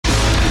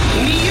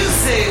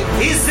Music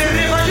is the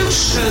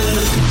revolution.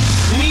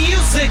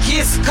 Music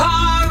is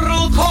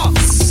Carl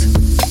Cox.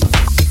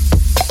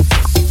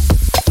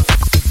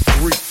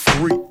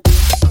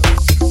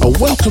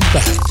 Welcome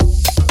back.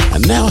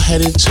 And now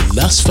heading to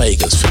Las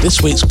Vegas for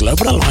this week's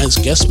Global Alliance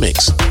guest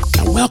mix.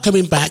 And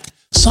welcoming back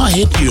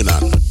Sahid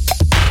Yunan.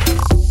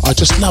 I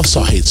just love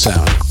Sahid's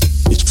sound.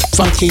 It's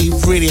funky,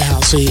 really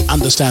housey,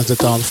 understands the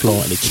dance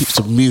floor, and it keeps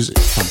the music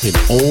pumping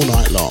all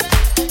night long.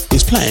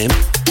 He's playing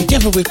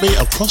together with me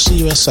across the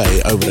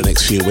USA over the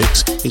next few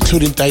weeks,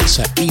 including dates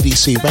at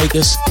EDC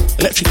Vegas,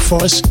 Electric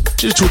Forest,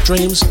 Digital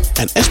Dreams,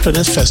 and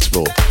Esplanade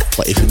Festival.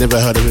 But if you've never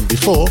heard of him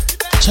before,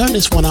 turn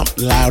this one up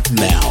loud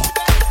now.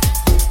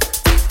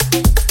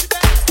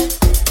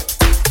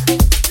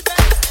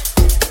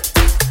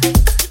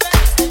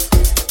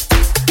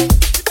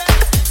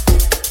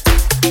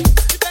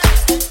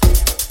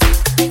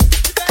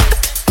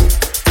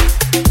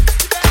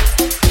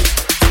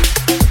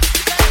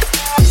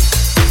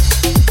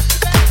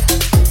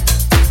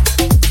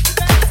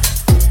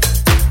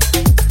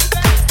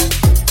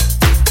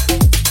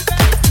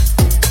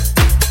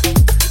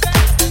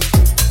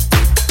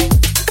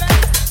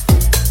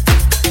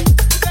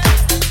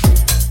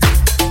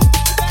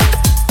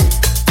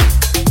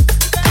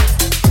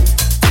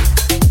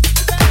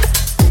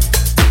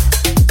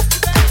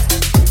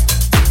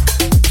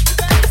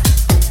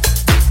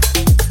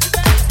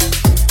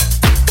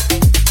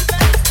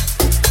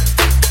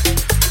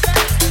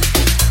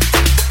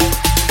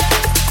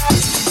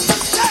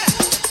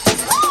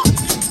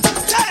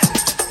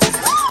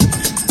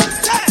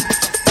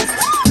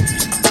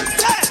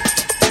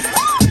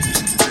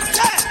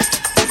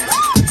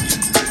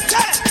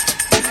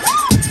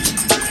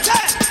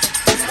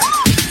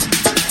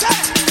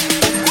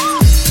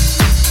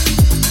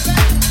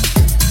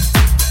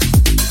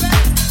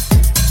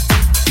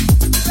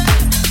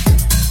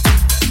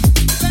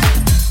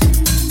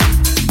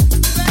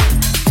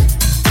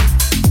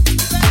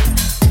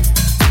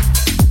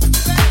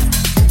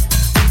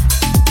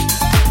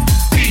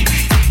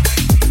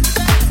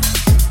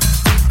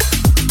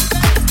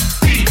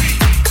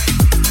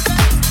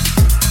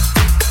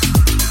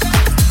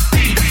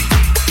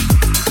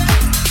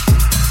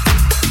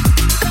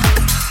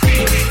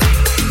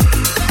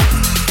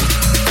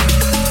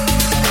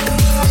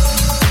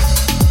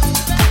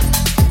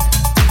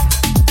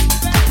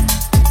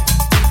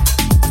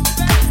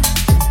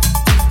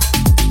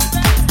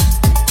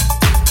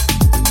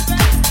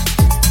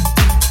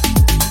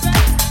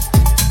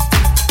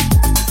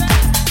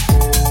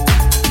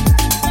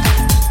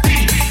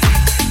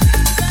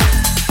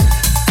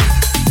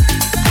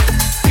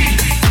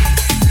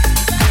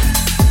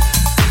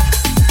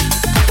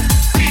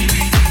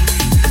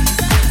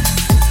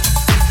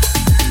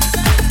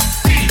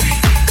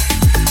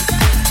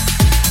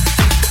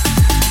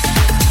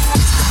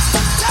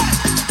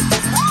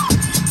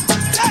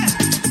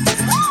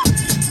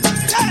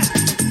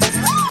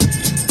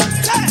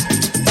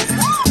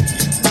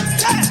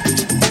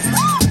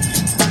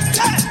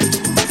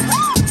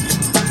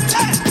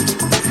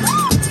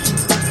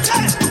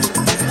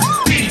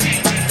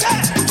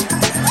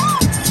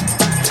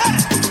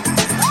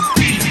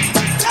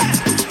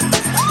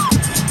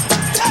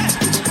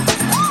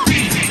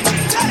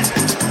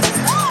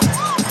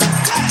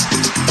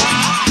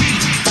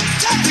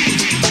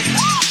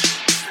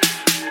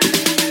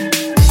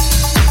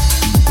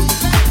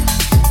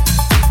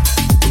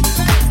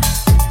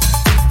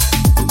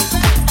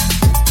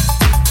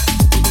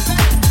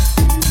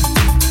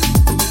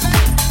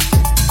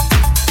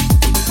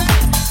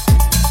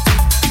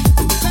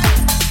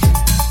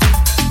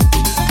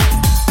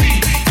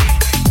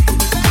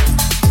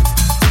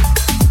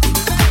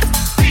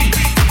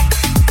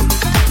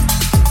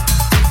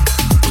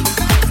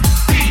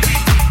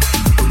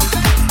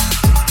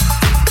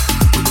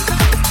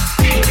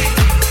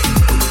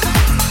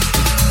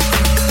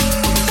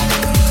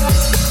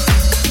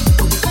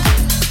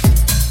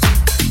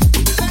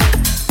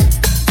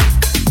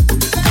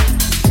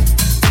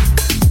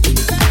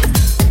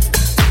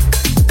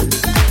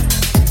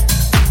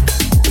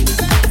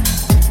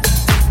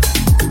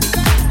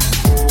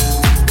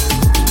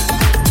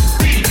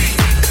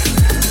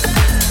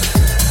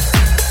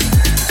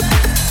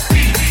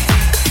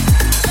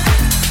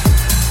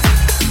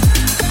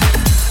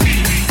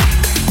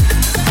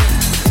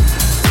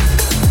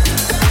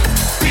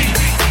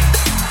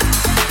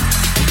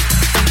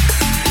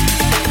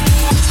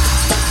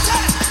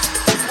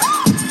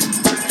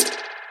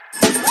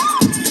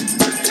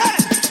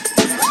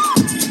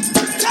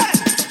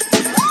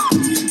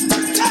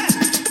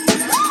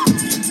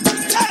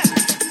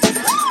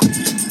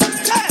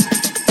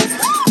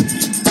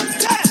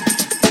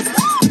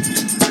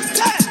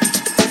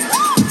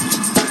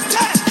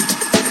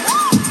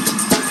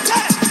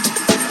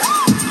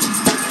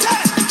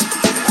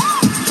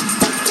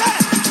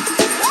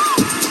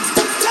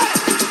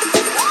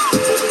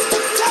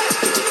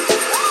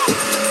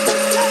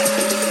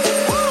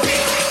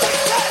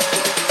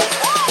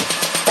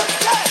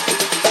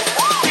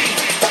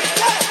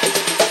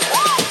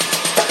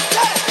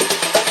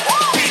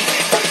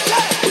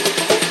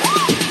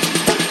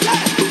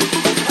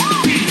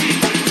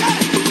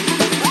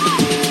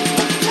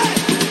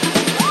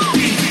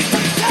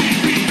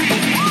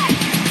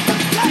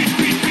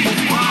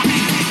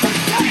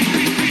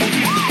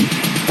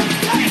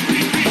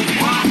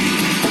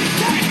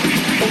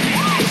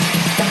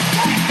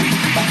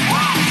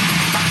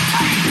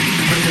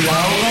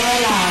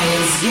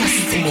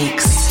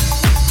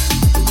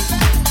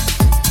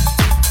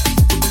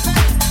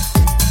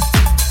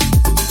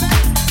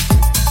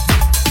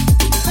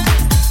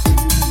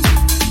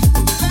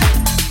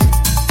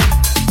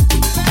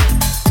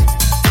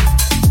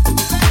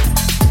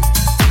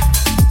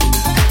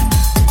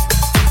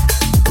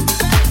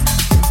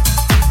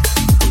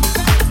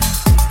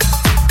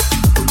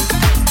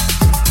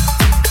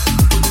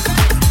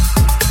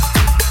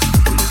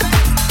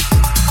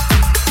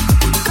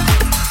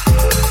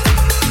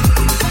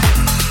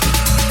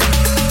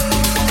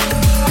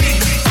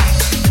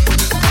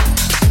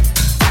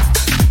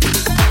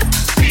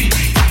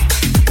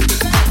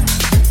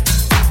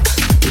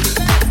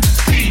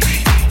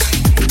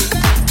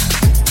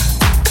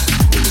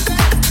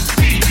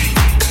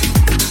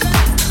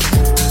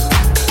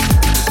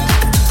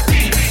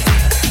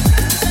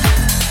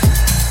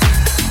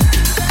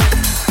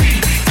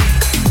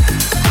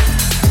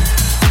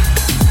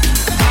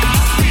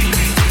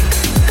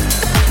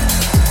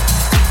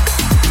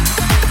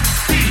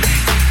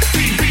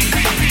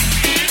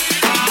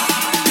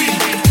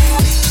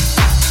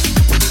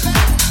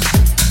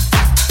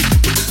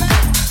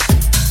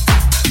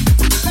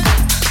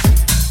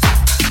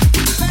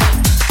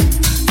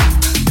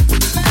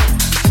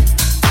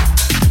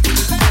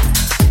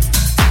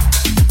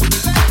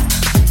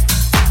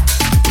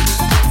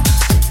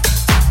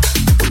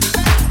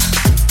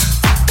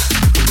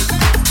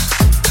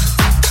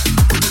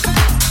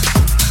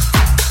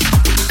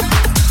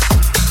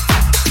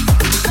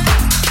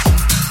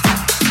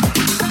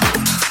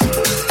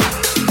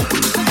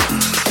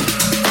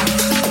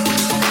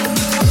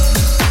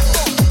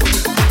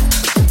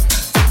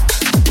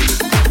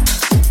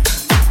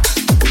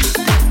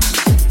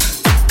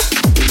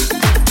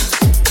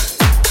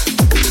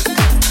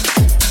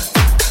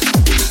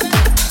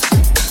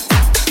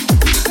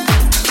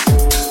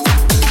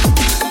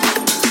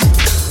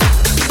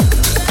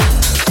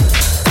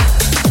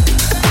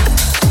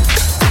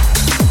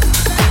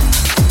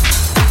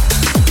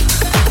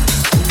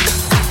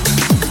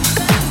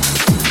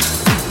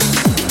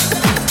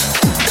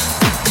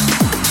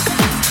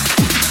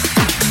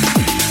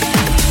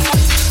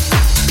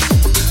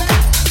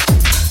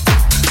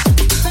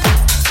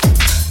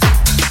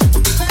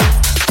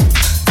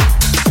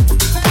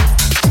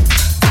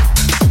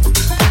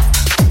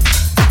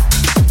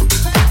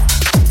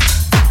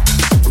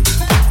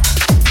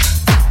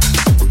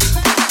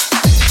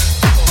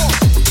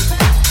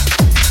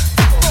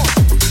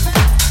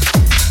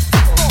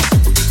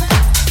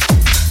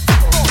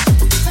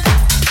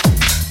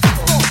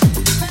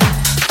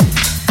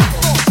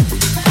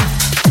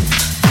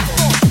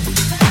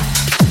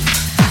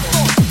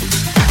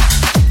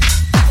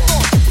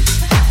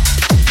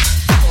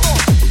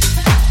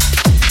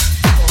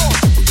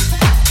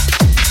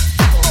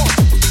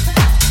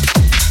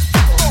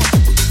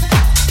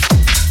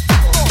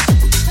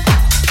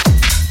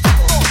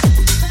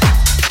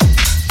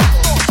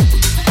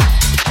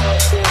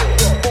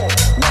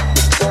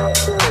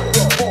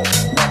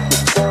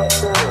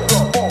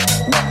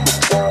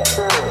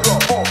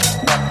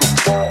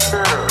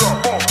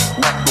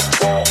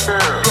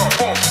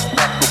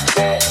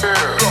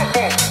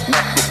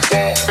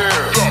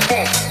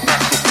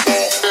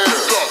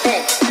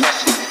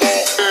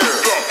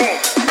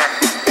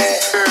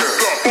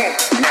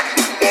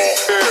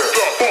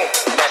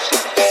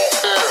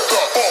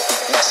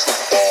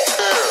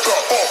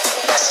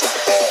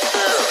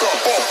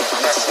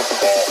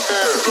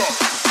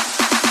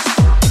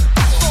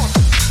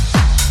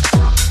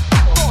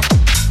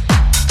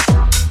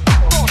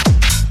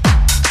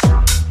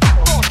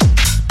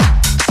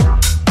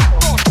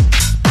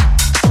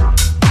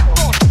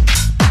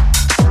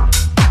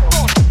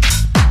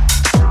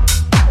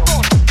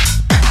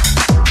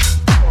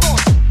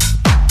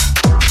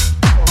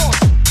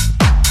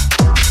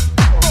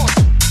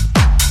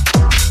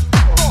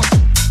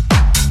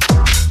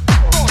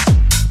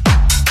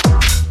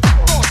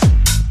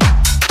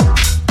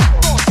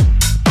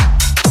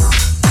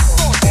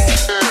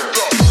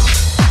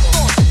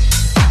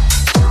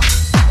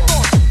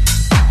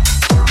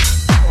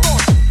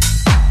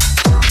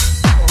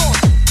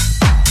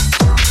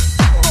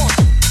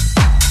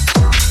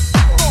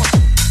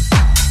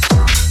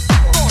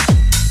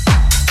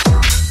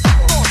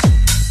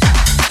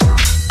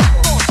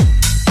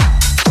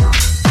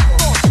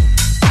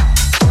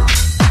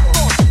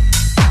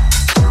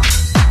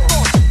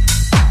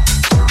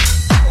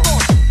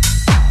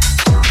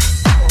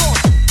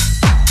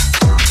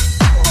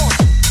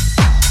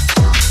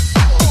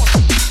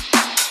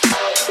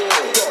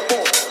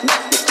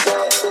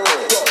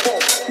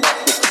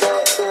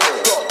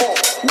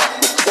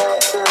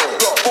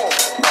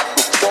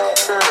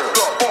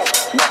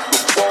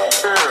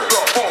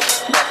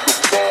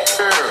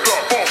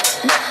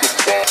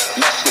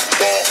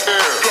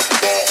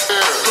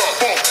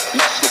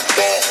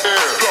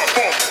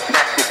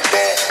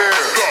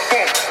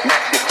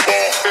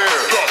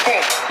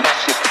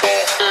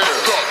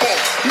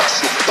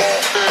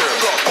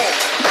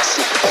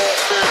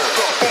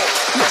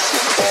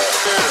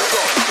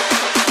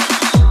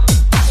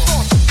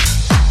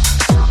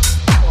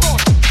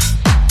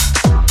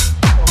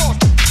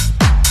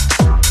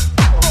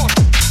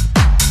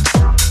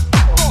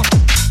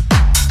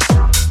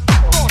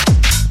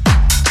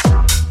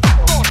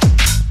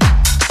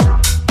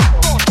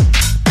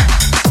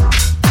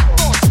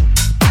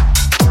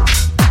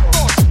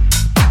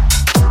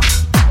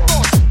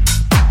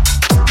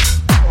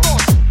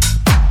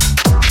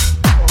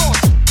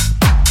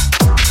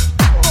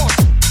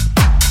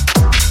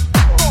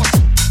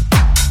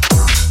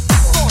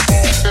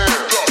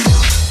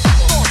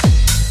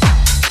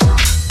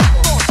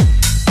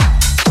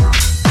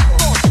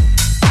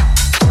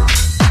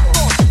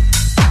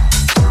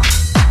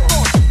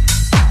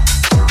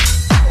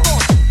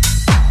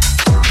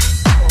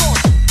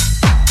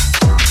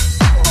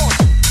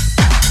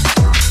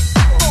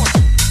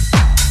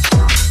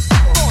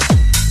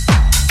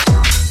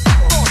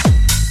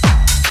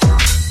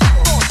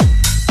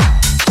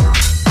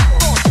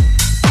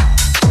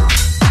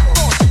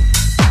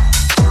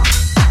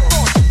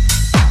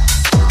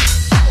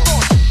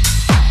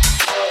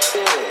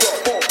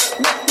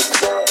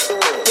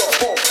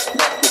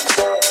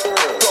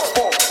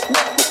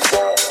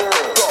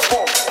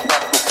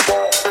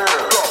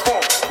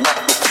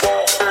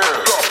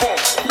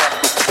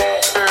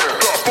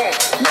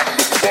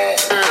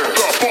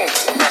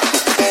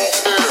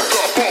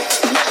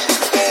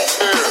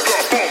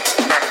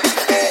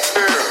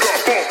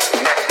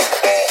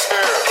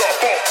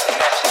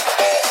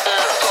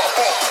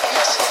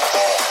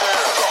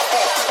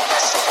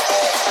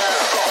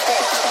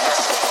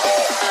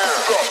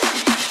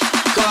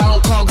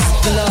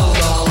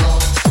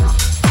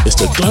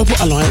 the Global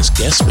Alliance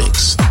guest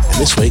mix, and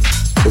this week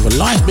with a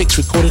live mix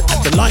recorded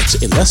at the Lights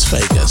in Las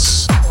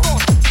Vegas.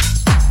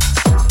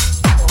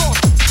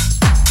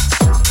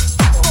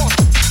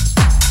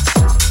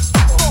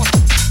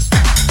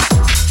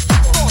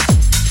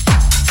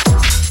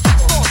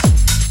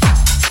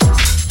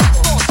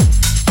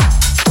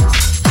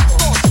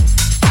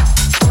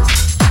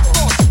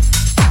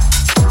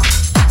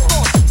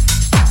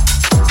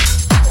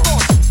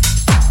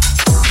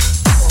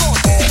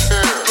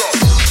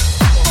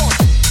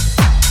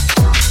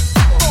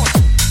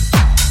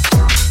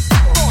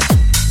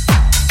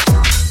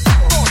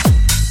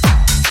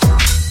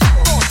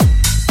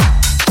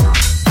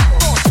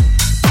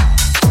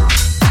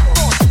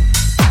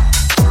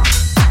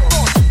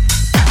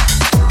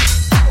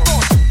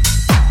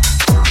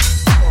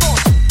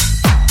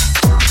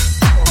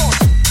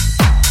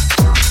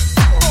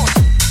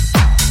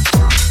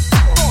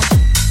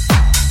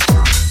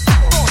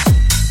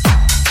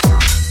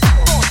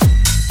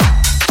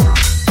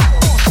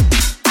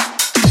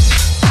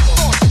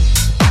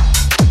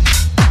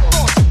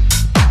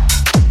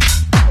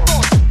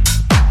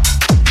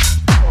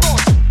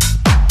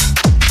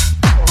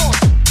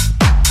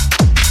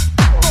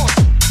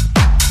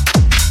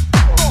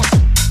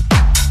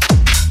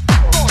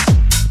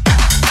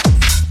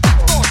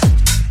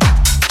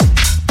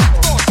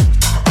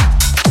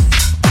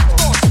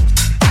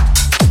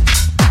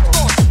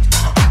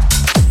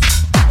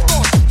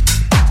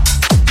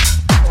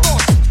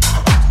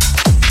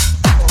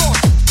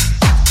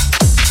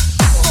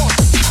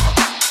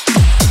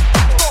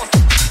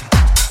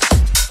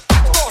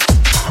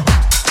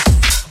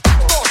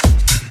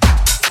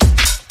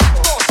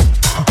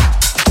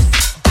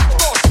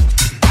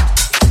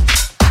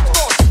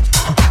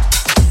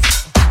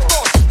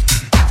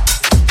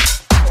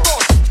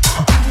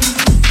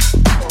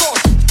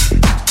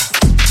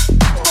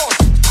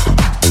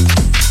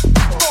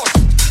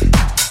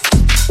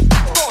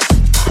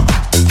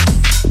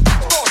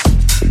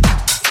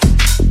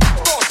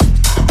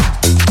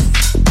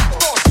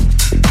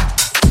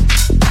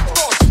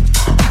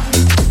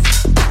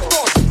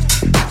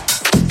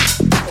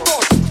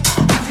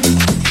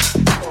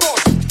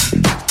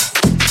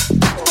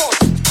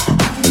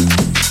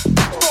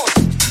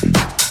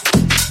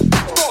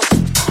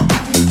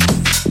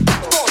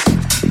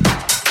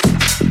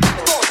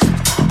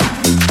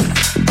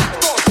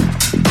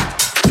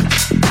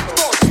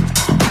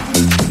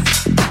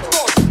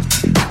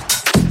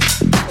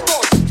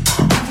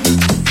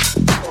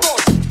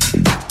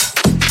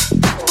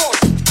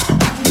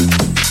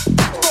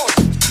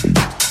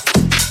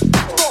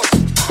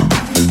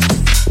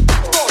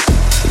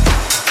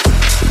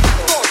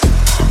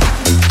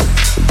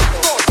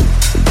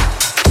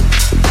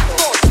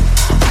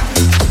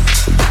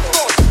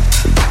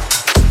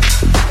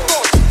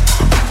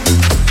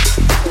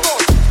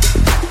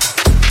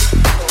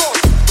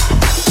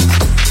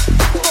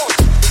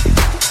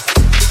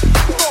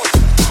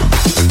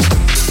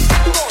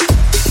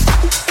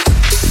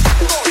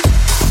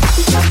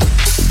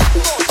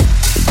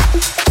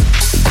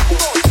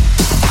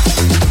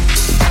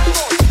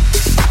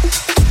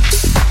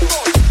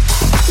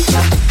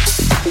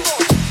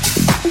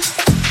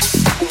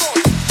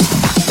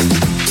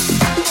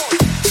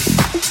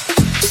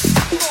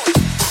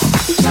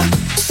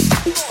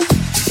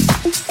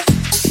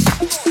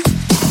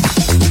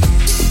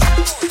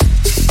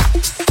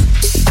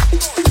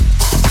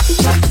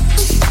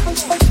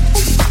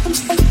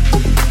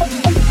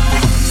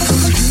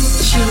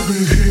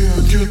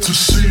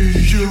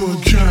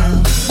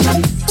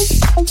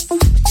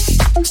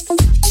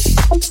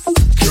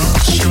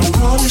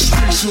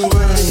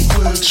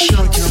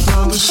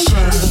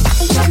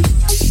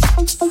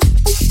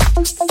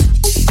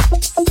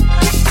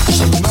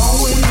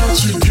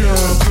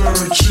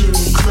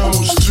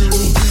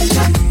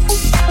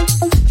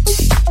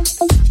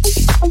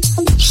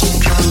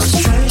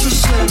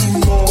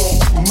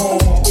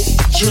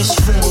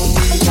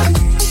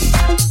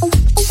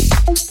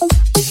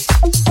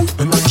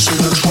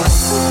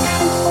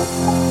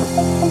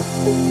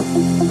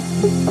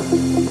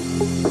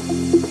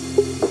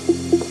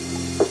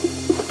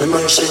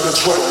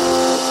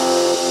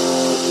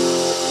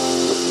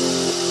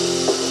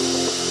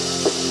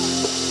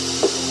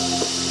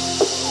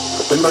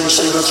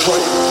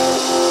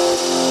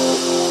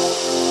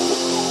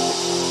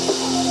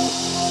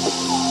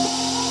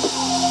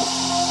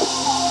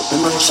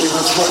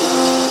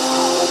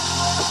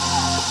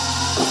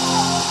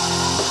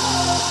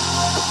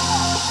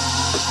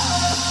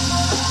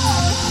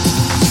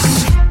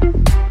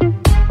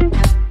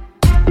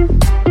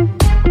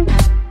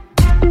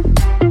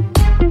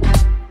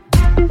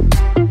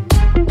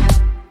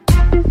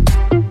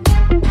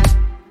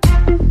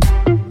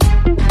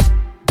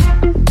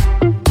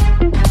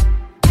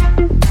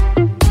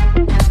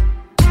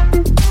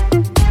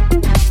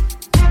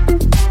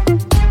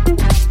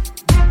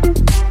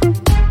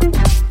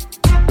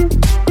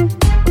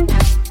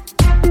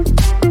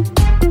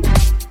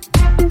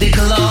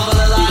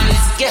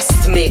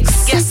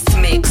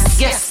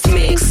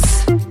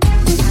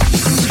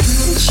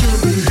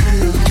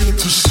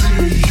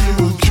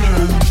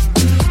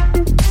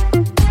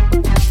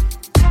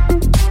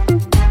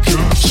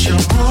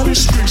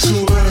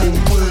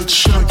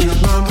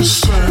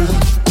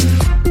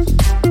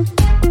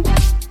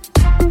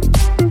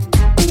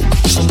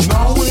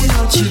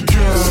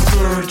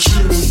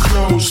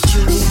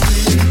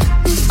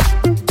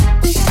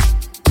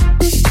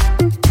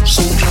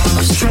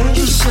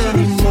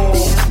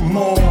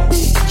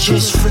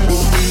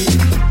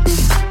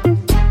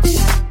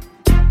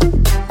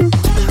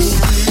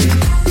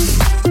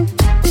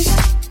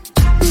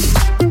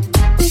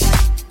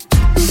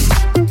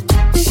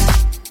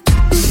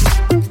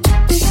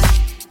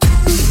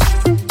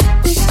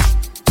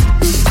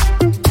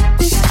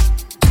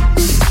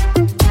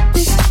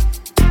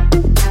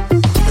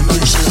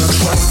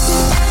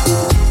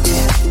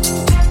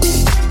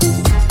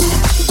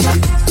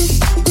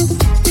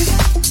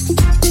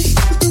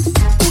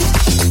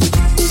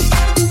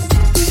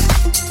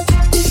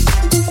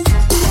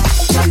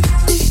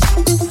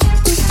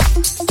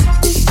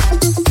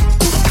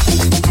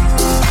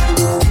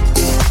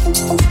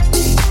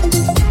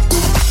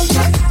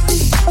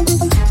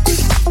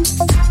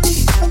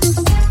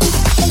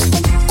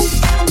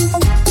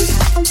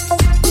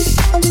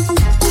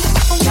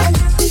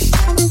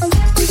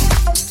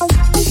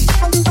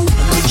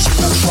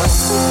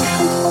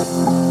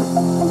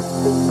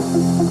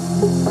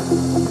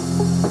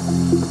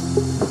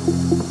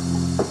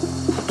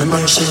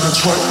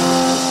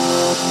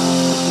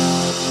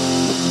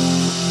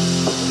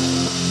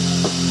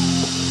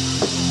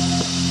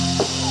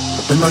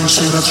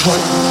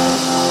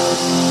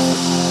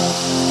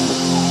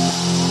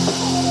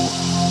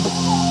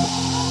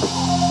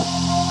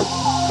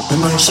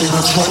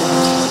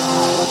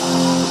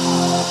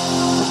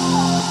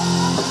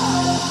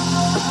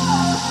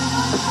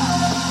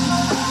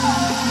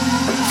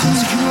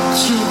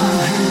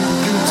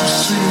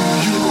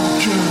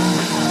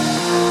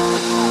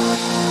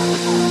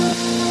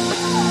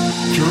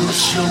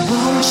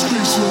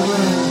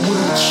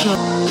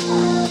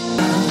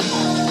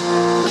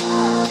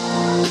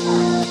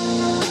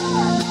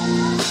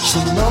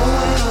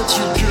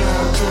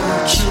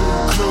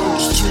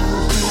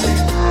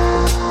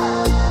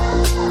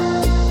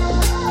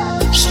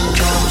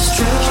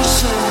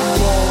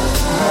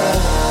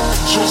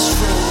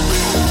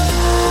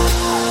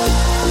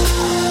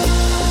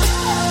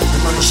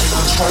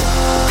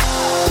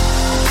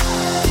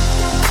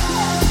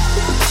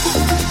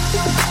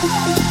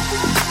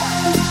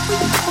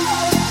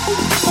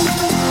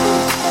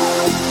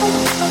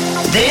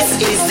 This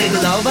is the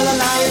Global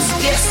Alliance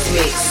Guest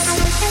Mix.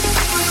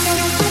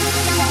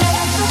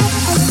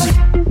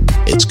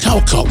 It's Carl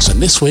Cox, and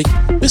this week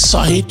with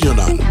Saeed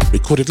Yunan,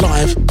 recorded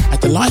live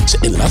at the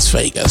Light in Las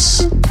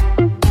Vegas.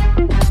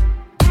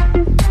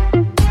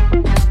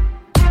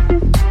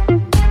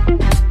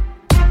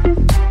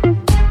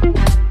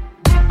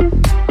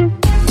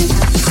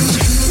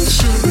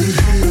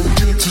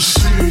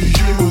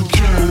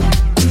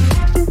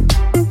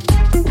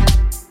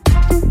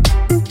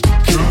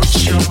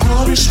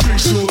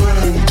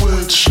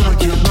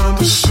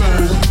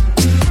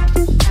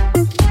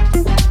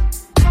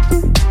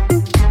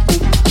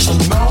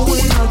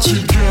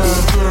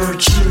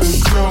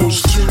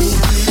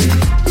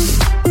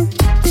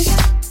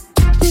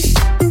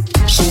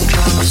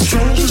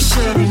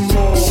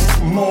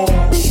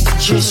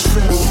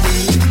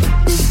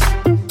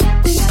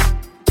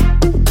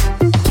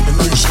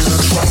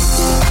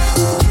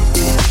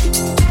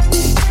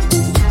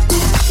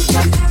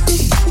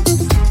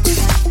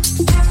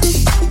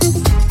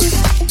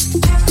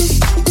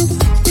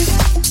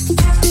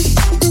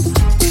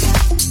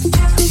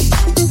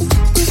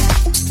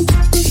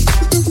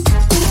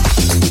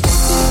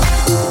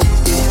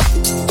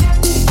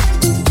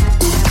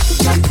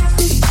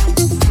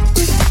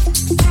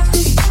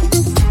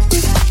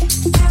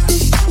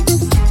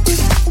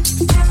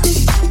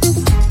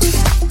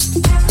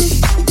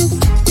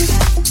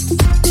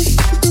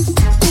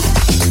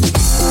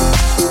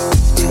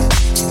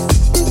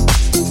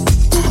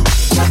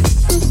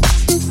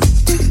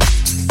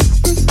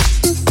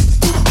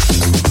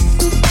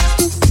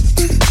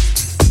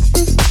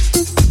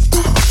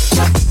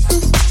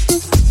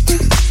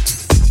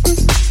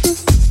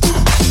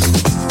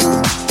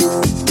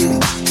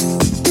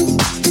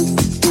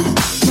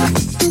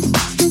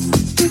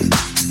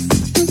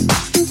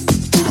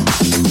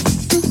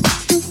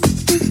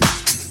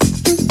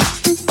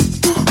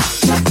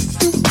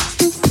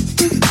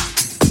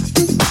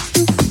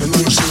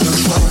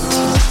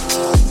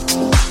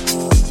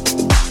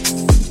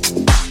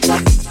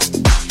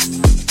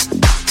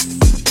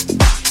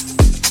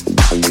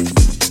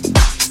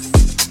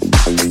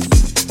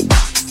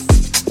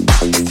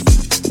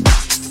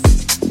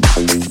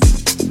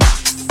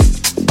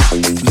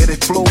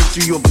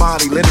 through your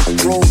body, let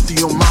it roll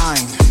through your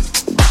mind.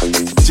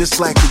 Just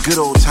like the good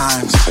old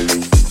times.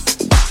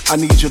 I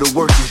need you to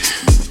work it.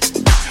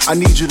 I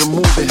need you to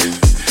move it.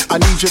 I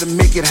need you to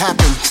make it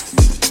happen.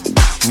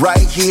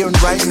 Right here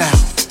and right now.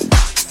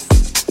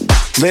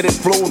 Let it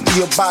flow through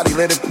your body,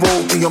 let it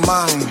roll through your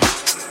mind.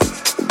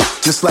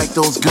 Just like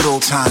those good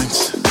old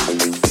times.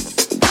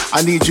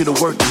 I need you to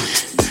work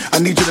it. I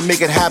need you to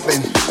make it happen.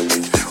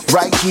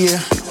 Right here,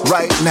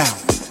 right now.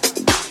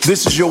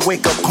 This is your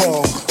wake-up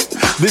call.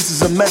 This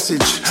is a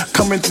message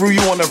coming through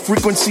you on a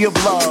frequency of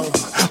love.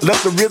 Let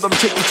the rhythm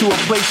take you to a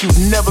place you've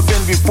never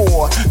been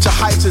before, to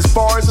heights as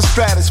far as the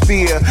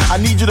stratosphere.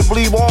 I need you to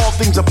believe all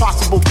things are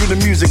possible through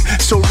the music.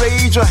 So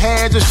raise your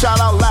hands and shout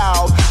out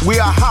loud. We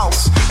are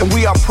house and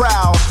we are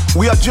proud.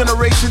 We are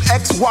generation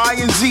X, Y,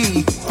 and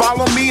Z.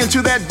 Follow me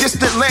into that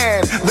distant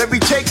land. Let me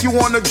take you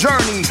on a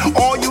journey.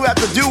 All you have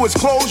to do is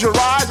close your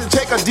eyes and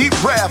take a deep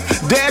breath.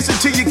 Dance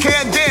until you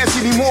can't dance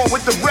anymore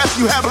with the breath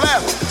you have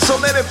left. So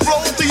let it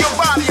flow through your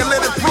body and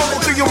let it flow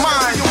through your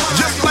mind,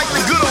 just like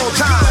the good old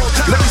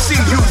times. Let me see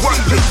you work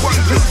it, work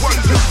it, work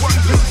it, work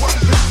it, work it, work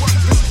it.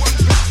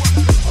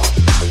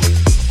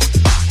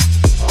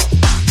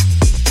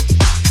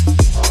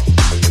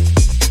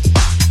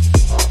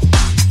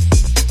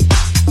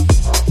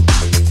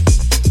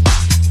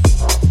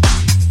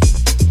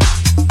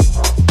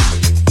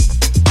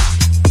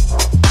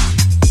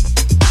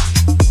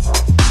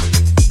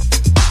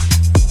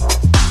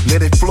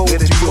 Let it flow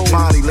through your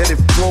body, let it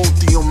flow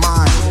through your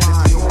mind.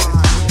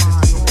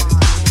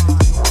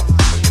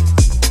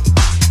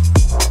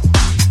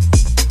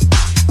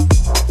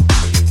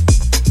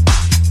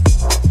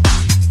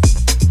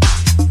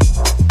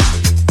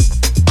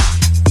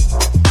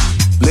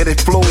 Let it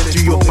flow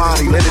through your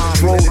body, let it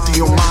flow through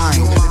your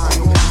mind.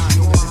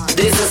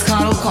 This is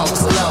Carl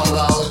Cox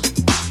Logo.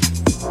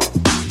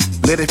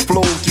 Let it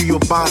flow through your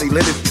body,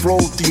 let it flow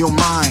through your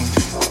mind.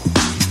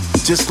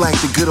 Just like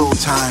the good old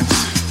times.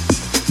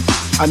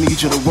 I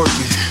need you to work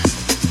it.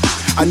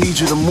 I need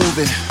you to move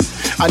it.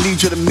 I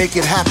need you to make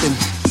it happen.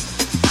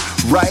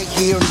 Right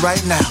here and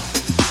right now.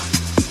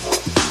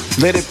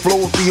 Let it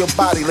flow through your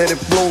body, let it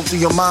flow through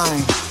your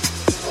mind.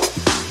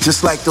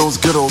 Just like those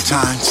good old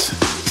times.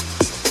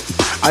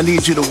 I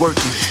need you to work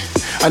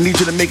it. I need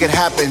you to make it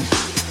happen.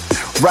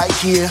 Right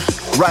here,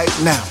 right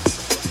now.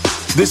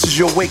 This is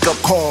your wake-up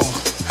call.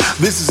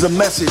 This is a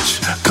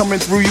message coming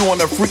through you on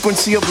a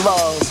frequency of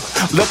love.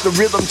 Let the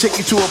rhythm take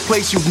you to a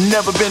place you've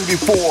never been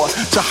before,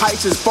 to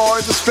heights as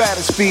far as the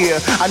stratosphere.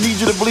 I need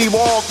you to believe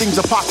all things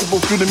are possible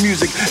through the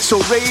music.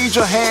 So raise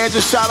your hands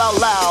and shout out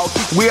loud.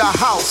 We are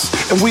house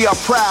and we are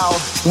proud.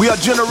 We are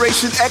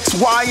generation X,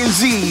 Y, and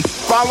Z.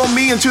 Follow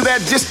me into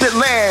that distant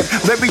land.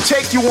 Let me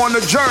take you on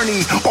a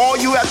journey. All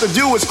you have to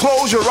do is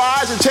close your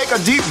eyes and take a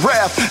deep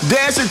breath.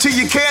 Dance until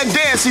you can't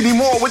dance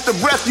anymore with the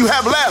breath you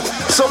have left.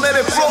 So let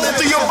it flow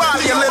through your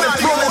body and let it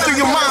flow through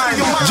your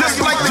mind,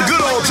 just like the good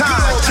old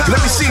times.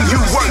 Let me see you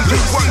work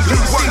it, work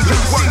it, work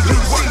it, work it, work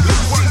it, work it.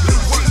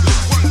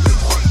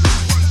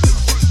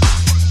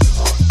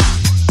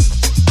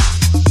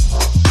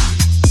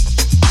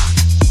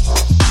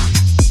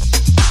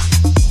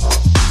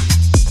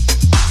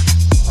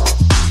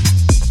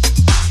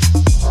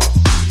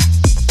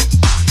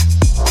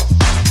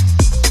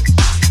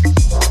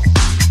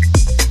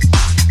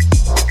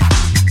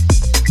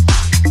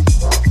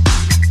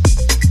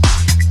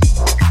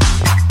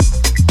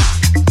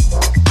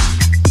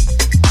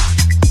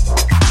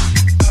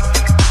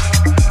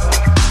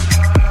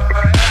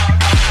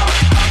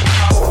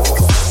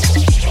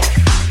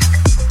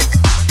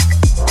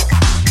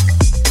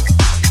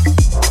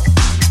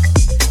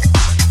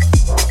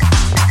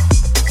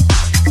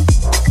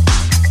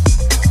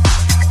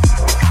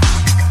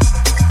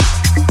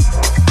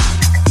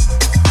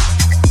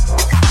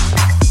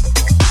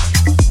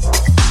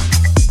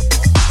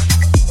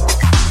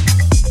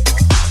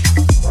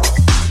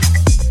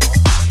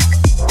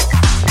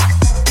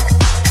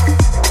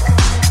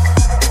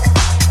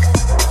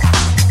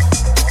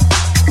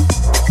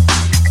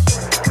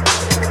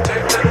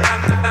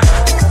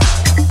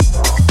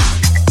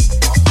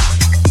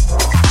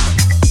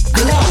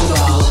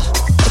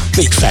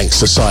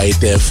 To Saeed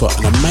there for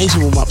an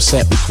amazing warm-up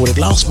set recorded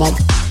last month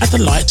at the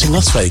Light in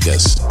Las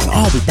Vegas. And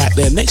I'll be back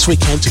there next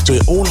weekend to do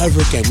it all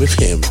over again with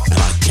him. And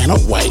I cannot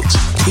wait.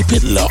 Keep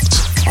it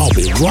locked. I'll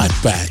be right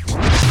back.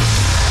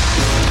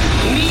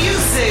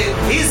 Music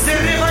is the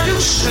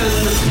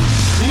revolution.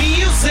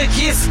 Music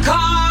is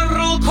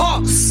Carl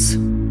Cox.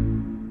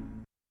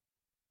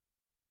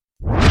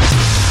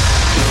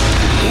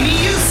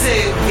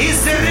 Music is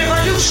the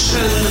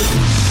revolution.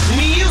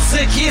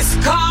 Music is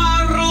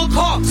Carl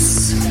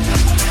Cox.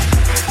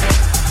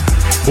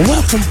 Well,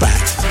 welcome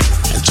back,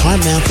 and time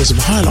now for some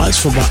highlights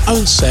from my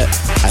own set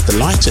at the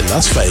Light in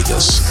Las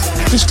Vegas.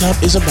 This club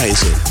is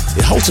amazing.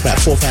 It holds about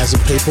 4,000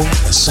 people,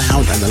 the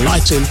sound and the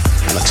lighting,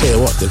 and I tell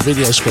you what, the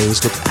video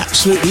screens look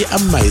absolutely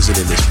amazing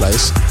in this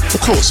place.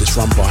 Of course, it's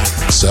run by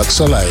Cirque du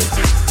Soleil.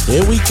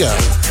 Here we go.